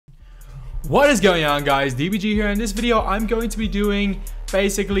What is going on, guys? DBG here. In this video I'm going to be doing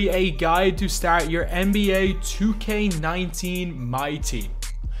basically a guide to start your NBA 2K19 MyTEAM.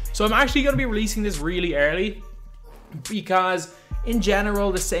 So I'm actually going to be releasing this really early because in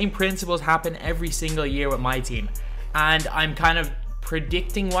general the same principles happen every single year with MyTEAM, and I'm kind of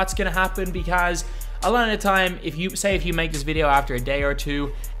predicting what's going to happen because a lot of the time if you make this video after a day or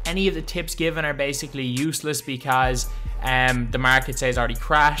two, any of the tips given are basically useless because the market say it's already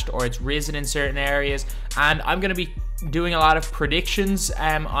crashed or it's risen in certain areas. And I'm going to be doing a lot of predictions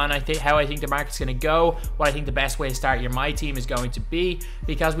on how I think the market's going to go, what I think the best way to start your MyTEAM is going to be,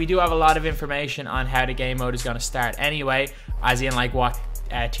 because we do have a lot of information on how the game mode is going to start anyway, as in like what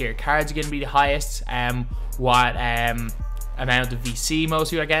tier cards are going to be the highest, what amount of VC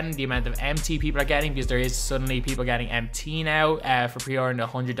most people are getting, the amount of MT people are getting, because there is suddenly people getting MT now for pre-ordering the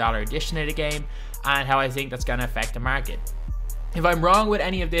 $100 edition of the game, and how I think that's going to affect the market. If I'm wrong with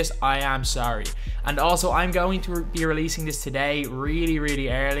any of this, I am sorry. And also I'm going to be releasing this today really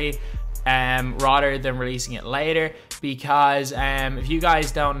early rather than releasing it later, because if you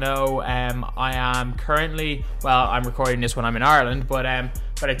guys don't know, I am currently, well, I'm recording this when I'm in Ireland, but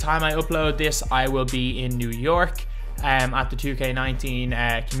by the time I upload this I will be in New York at the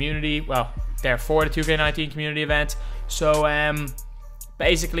 2K19 community, well, there for the 2K19 community event. So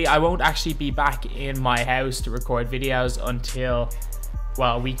basically I won't actually be back in my house to record videos until,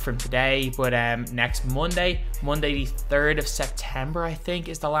 well, a week from today, but next Monday the 3rd of September I think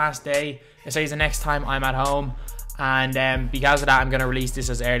is the last day. It says the next time I'm at home, and because of that I'm going to release this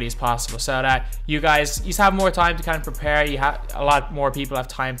as early as possible so that you guys have more time to kind of prepare. You have a lot more people have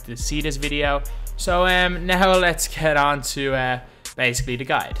time to see this video. So now let's get on to basically the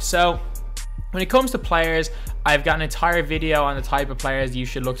guide. So when it comes to players, I've got an entire video on the type of players you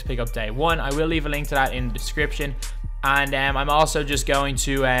should look to pick up day one. I will leave a link to that in the description, and I'm also just going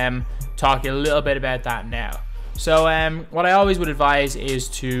to talk a little bit about that now. So what I always would advise is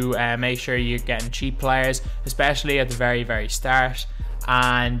to make sure you're getting cheap players, especially at the very start.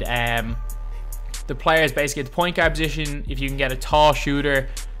 And the players basically at the point guard position, if you can get a tall shooter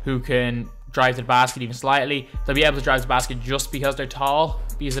who can drive to the basket even slightly, they'll be able to drive to the basket just because they're tall,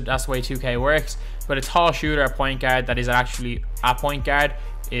 because that's the way 2K works. But a tall shooter at point guard that is actually a point guard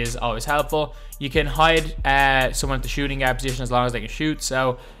is always helpful. You can hide someone at the shooting guard position as long as they can shoot,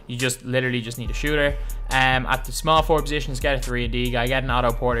 so you literally just need a shooter. At the small forward positions, get a 3-and-D guy, get an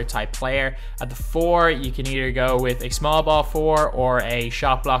Otto Porter type player. At the 4, you can either go with a small ball 4 or a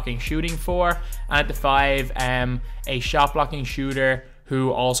shot blocking shooting 4. And at the 5, a shot blocking shooter who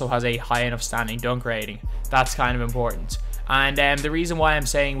also has a high enough standing dunk rating. That's kind of important. And the reason why I'm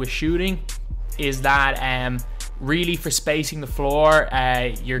saying with shooting is that really for spacing the floor,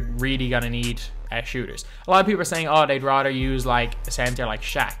 you're really gonna need shooters. A lot of people are saying, oh, they'd rather use like a center like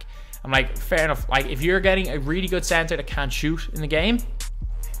Shaq. I'm like, fair enough. Like if you're getting a really good center that can't shoot in the game,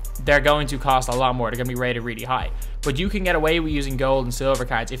 they're going to cost a lot more. They're going to be rated really high. But you can get away with using gold and silver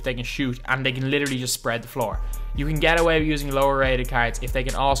cards if they can shoot, and they can literally just spread the floor. You can get away with using lower rated cards if they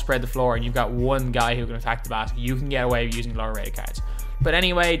can all spread the floor and you've got one guy who can attack the basket. You can get away with using lower rated cards. But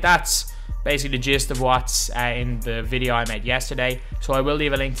anyway, that's basically the gist of what's in the video I made yesterday. So I will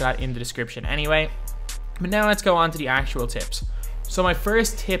leave a link to that in the description anyway. But now let's go on to the actual tips. So my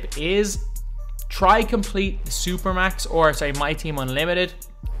first tip is try complete the Supermax, or sorry, MyTEAM Unlimited.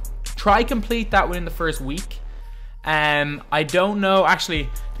 Try complete that within the first week. I don't know, actually,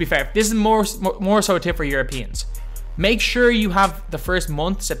 to be fair, this is more so a tip for Europeans. Make sure you have the first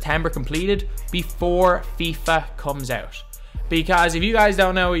month, September, completed before FIFA comes out. Because if you guys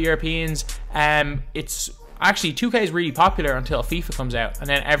don't know, Europeans, it's actually 2K is really popular until FIFA comes out, and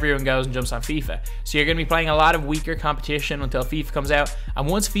then everyone goes and jumps on FIFA. So you're going to be playing a lot of weaker competition until FIFA comes out, and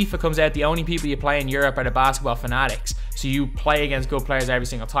once FIFA comes out, the only people you play in Europe are the basketball fanatics. So you play against good players every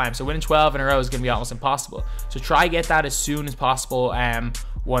single time. So winning 12 in a row is going to be almost impossible. So try get that as soon as possible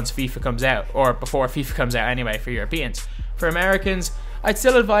once FIFA comes out, or before FIFA comes out anyway for Europeans. For Americans, I'd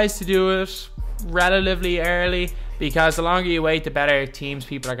still advise to do it relatively early, because the longer you wait, the better teams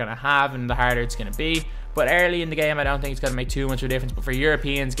people are going to have and the harder it's going to be. But early in the game, I don't think it's going to make too much of a difference. But for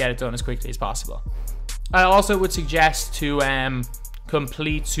Europeans, get it done as quickly as possible. I also would suggest to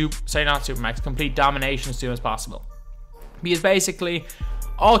complete complete domination as soon as possible, because basically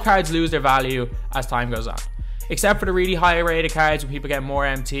all cards lose their value as time goes on, except for the really high rated cards when people get more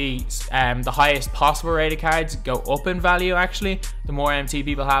MTs. The highest possible rated cards go up in value, actually, the more MT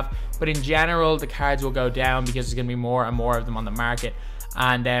people have. But in general, the cards will go down because there's going to be more and more of them on the market.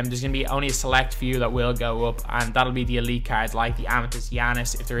 and there's going to be only a select few that will go up, and that'll be the elite cards like the Amethyst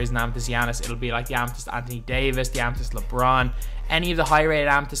Giannis. If there is an Amethyst Giannis, it'll be like the Amethyst Anthony Davis, the Amethyst LeBron, any of the high rated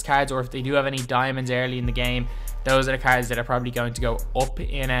Amethyst cards, or if they do have any diamonds early in the game, those are the cards that are probably going to go up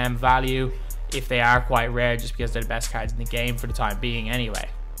in value if they are quite rare, just because they're the best cards in the game for the time being anyway.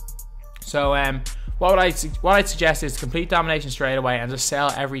 So what I'd suggest is complete domination straight away and just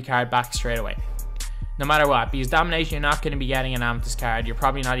sell every card back straight away, no matter what, because domination, you're not going to be getting an Amethyst card, you're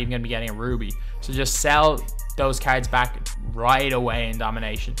probably not even going to be getting a Ruby, so just sell those cards back right away in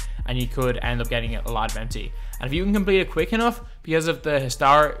domination, and you could end up getting a lot of MT. And if you can complete it quick enough, because of the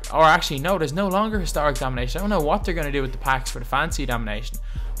historic, or actually no, there's no longer historic domination. I don't know what they're going to do with the packs for the fancy domination,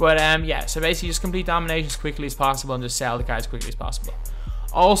 but yeah, so basically just complete domination as quickly as possible and just sell the cards as quickly as possible.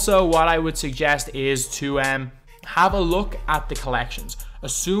 Also, what I would suggest is to have a look at the collections,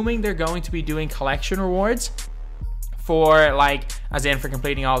 assuming they're going to be doing collection rewards for, like, as in for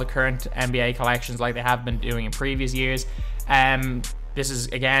completing all the current NBA collections like they have been doing in previous years. This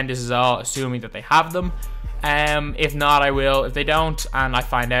is all assuming that they have them. If not, I will. If they don't, and I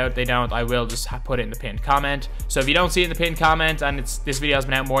find out they don't, I will just put it in the pinned comment. So if you don't see it in the pinned comment and this video has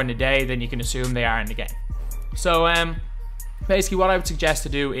been out more than a day, then you can assume they are in the game. So basically what I would suggest to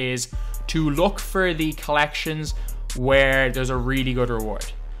do is to look for the collections where there's a really good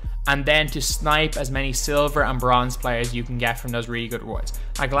reward, and then to snipe as many silver and bronze players you can get from those really good rewards.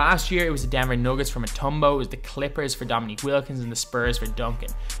 Like last year, it was the Denver Nuggets for Mutombo, it was the Clippers for Dominique Wilkins, and the Spurs for Duncan.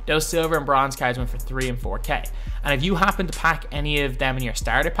 Those silver and bronze cards went for 3 and 4k. And if you happen to pack any of them in your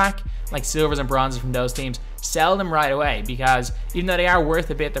starter pack, like silvers and bronzes from those teams, sell them right away, because even though they are worth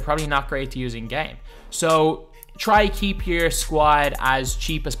a bit, they're probably not great to use in game. So try to keep your squad as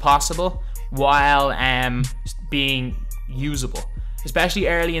cheap as possible while being usable, especially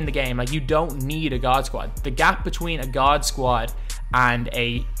early in the game. Like, you don't need a god squad. The gap between a god squad and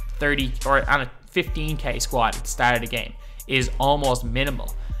a 30 or and a 15k squad at the start of the game is almost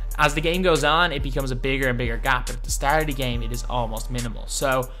minimal. As the game goes on, it becomes a bigger and bigger gap, but at the start of the game, it is almost minimal.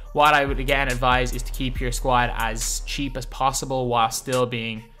 So what I would again advise is to keep your squad as cheap as possible while still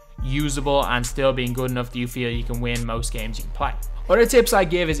being usable and still being good enough that you feel you can win most games you can play. Other tips I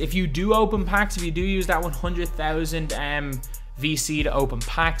give is, if you do open packs, if you do use that 100,000 VC to open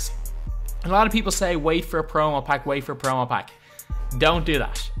packs, a lot of people say wait for a promo pack, wait for a promo pack. Don't do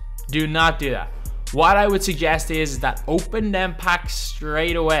that. Do not do that. What I would suggest is that open them packs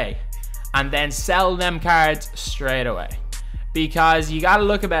straight away and then sell them cards straight away, because you gotta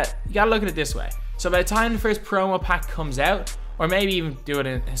look at it this way. So by the time the first promo pack comes out, or maybe even do it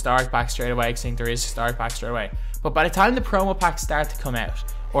in historic pack straight away, because I think there is historic pack straight away, but by the time the promo packs start to come out,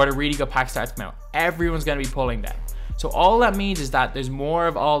 or the really good packs start to come out, everyone's going to be pulling them. So all that means is that there's more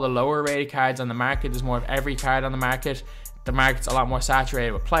of all the lower rated cards on the market, there's more of every card on the market, the market's a lot more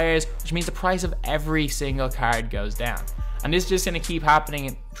saturated with players, which means the price of every single card goes down. And this is just going to keep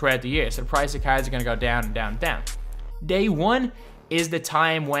happening throughout the year, so the price of cards are going to go down and down and down. Day one is the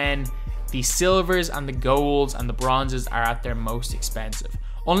time when the silvers and the golds and the bronzes are at their most expensive.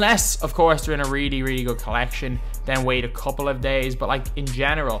 Unless, of course, they're in a really, really good collection, then wait a couple of days. But like in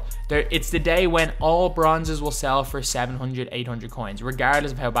general, it's the day when all bronzes will sell for 700, 800 coins,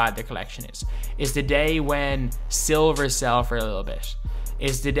 regardless of how bad their collection is. It's the day when silvers sell for a little bit.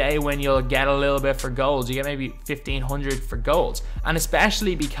 It's the day when you'll get a little bit for golds. You get maybe 1,500 for golds. And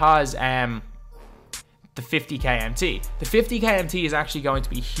especially because the 50k MT. The 50k MT is actually going to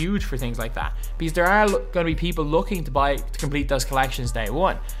be huge for things like that, because there are going to be people looking to complete those collections day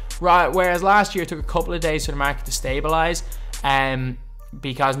one. Right, whereas last year it took a couple of days for the market to stabilize,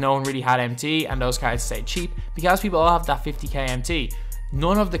 because no one really had MT and those cards stayed cheap. Because people all have that 50k MT,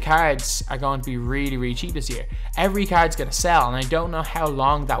 none of the cards are going to be really, really cheap this year. Every card's going to sell, and I don't know how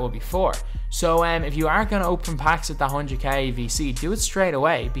long that will be for. So if you are going to open packs at the 100k VC, do it straight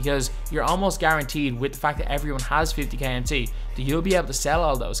away, because you're almost guaranteed, with the fact that everyone has 50k MT, that you'll be able to sell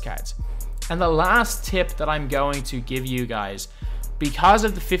all those cards. And the last tip that I'm going to give you guys, because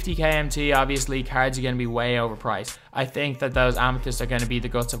of the 50k MT, obviously cards are going to be way overpriced. I think that those amethysts are going to be the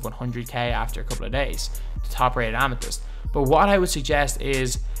guts of 100k after a couple of days, the top rated amethyst. But what I would suggest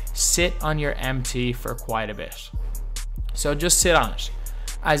is sit on your MT for quite a bit. So just sit on it,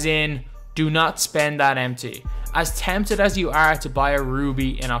 as in, do not spend that MT. As tempted as you are to buy a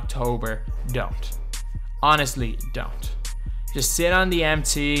ruby in October, don't. Honestly, don't. Just sit on the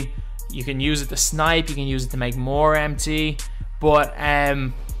MT. You can use it to snipe, you can use it to make more MT, but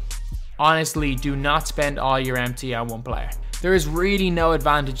honestly, do not spend all your MT on one player. There is really no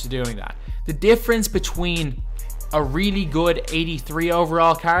advantage to doing that. The difference between a really good 83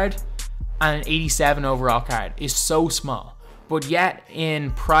 overall card and an 87 overall card is so small. but yet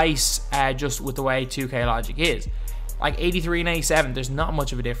in price, just with the way 2K logic is, like 83 and 87, there's not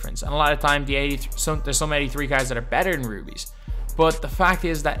much of a difference. And a lot of time there's some 83 cards that are better than rubies. But the fact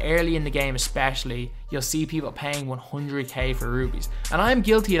is that early in the game especially, you'll see people paying 100k for rubies. And I'm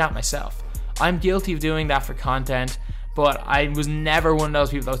guilty of that myself. I'm guilty of doing that for content, but I was never one of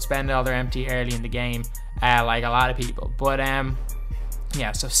those people that would spend all their MT early in the game, like a lot of people. But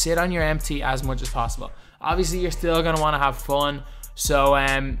yeah, so sit on your MT as much as possible. Obviously, you're still going to want to have fun. So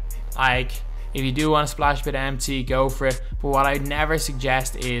like, if you do want to splash a bit of MT, go for it. But what I'd never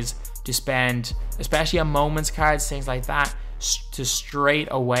suggest is to spend, especially on moments cards, things like that, to straight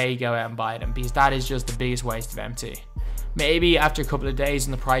away go out and buy them, because that is just the biggest waste of MT. Maybe after a couple of days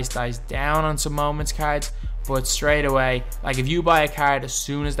when the price dies down on some moments cards, but straight away, like if you buy a card as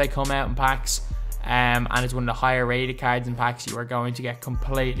soon as they come out in packs, and it's one of the higher rated cards in packs, you are going to get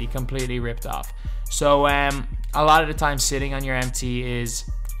completely ripped off. So a lot of the time, sitting on your MT is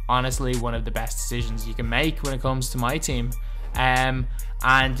honestly one of the best decisions you can make when it comes to MyTEAM.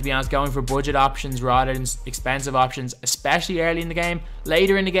 And to be honest, going for budget options rather than expensive options, especially early in the game.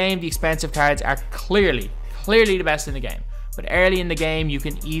 Later in the game, the expensive cards are clearly the best in the game. But early in the game, you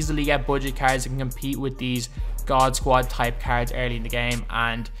can easily get budget cards that can compete with these God Squad type cards early in the game,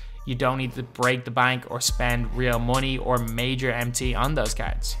 and you don't need to break the bank or spend real money or major MT on those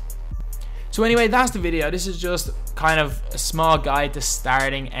cards. So anyway, that's the video. This is just kind of a small guide to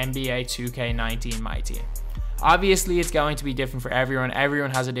starting NBA 2K19 MyTEAM. Obviously, it's going to be different for everyone.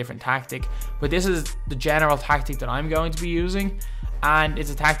 Everyone has a different tactic, but this is the general tactic that I'm going to be using, and it's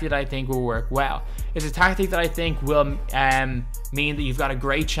a tactic that I think will work well. It's a tactic that I think will mean that you've got a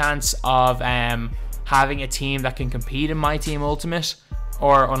great chance of having a team that can compete in MyTEAM Ultimate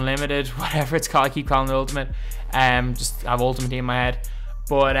or Unlimited, whatever it's called. I keep calling it Ultimate. Just have Ultimate Team in my head.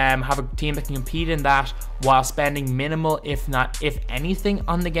 But have a team that can compete in that while spending minimal, if anything,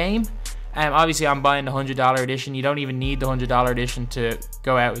 on the game. Obviously, I'm buying the $100 edition. You don't even need the $100 edition to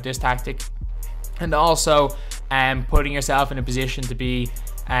go out with this tactic. And also, putting yourself in a position to be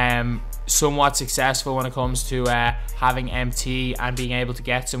somewhat successful when it comes to having MT and being able to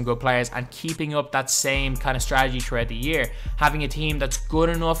get some good players and keeping up that same kind of strategy throughout the year. Having a team that's good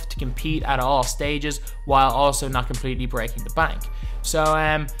enough to compete at all stages while also not completely breaking the bank. So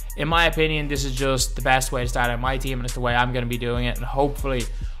in my opinion, this is just the best way to start out MyTEAM, and it's the way I'm going to be doing it, and hopefully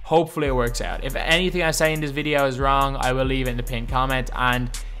it works out. If anything I say in this video is wrong, I will leave it in the pinned comment, and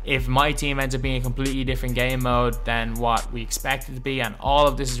if MyTEAM ends up being a completely different game mode than what we expect it to be, and all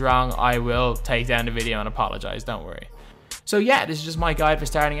of this is wrong, I will take down the video and apologize, don't worry. So yeah, this is just my guide for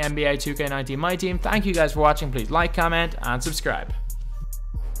starting NBA 2K19 MyTEAM. Thank you guys for watching. Please like, comment, and subscribe.